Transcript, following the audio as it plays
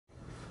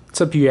What's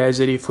up, you guys?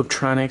 Eddie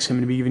Fliptroniks. I'm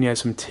going to be giving you guys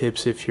some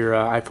tips if your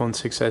iPhone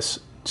 6s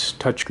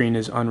touchscreen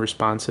is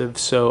unresponsive.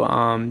 So,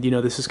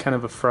 this is kind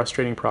of a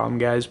frustrating problem,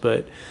 guys,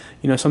 but,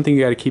 something you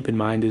got to keep in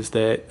mind is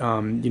that,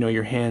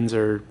 your hands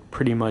are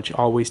pretty much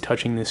always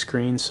touching the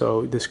screen,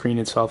 so the screen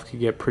itself could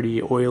get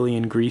pretty oily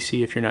and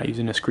greasy if you're not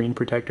using a screen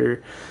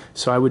protector.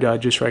 So I would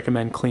just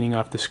recommend cleaning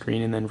off the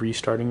screen and then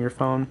restarting your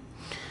phone.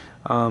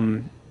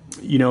 Um,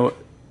 you know,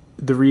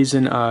 the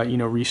reason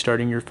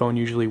restarting your phone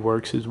usually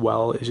works as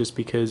well is just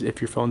because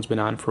if your phone's been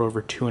on for over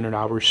 200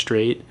 hours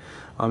straight,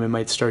 it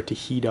might start to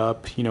heat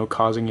up,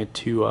 causing it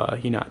to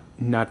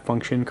not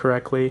function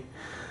correctly.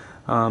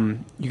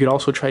 You could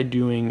also try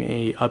doing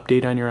a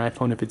update on your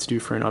iPhone if it's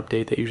due for an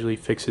update. That usually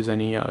fixes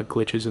any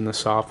glitches in the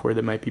software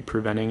that might be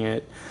preventing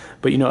it.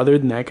 But other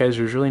than that, guys,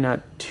 there's really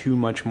not too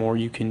much more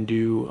you can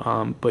do.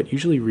 But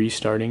usually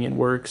restarting it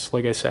works.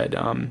 Like I said,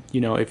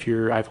 if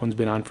your iPhone's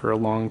been on for a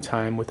long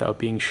time without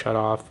being shut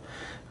off,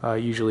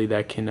 usually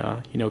that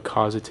can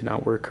cause it to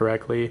not work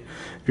correctly.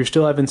 If you're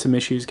still having some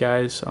issues,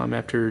 guys,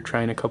 after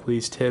trying a couple of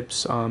these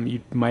tips,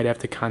 you might have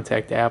to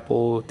contact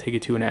Apple, take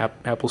it to an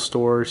Apple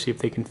store, see if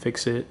they can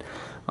fix it.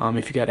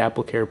 If you got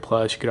Apple Care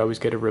Plus, you could always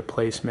get a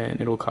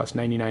replacement. It'll cost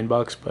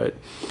 $99, but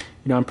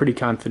I'm pretty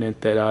confident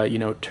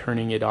that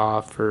turning it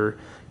off or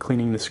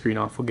cleaning the screen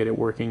off will get it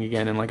working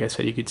again. And like I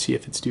said, you could see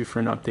if it's due for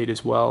an update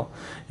as well.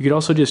 You could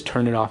also just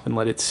turn it off and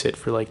let it sit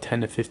for like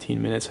 10 to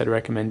 15 minutes. I'd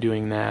recommend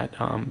doing that.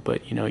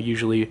 But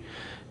usually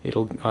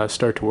it'll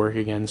start to work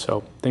again.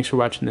 So thanks for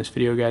watching this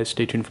video, guys.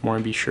 Stay tuned for more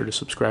and be sure to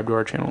subscribe to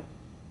our channel.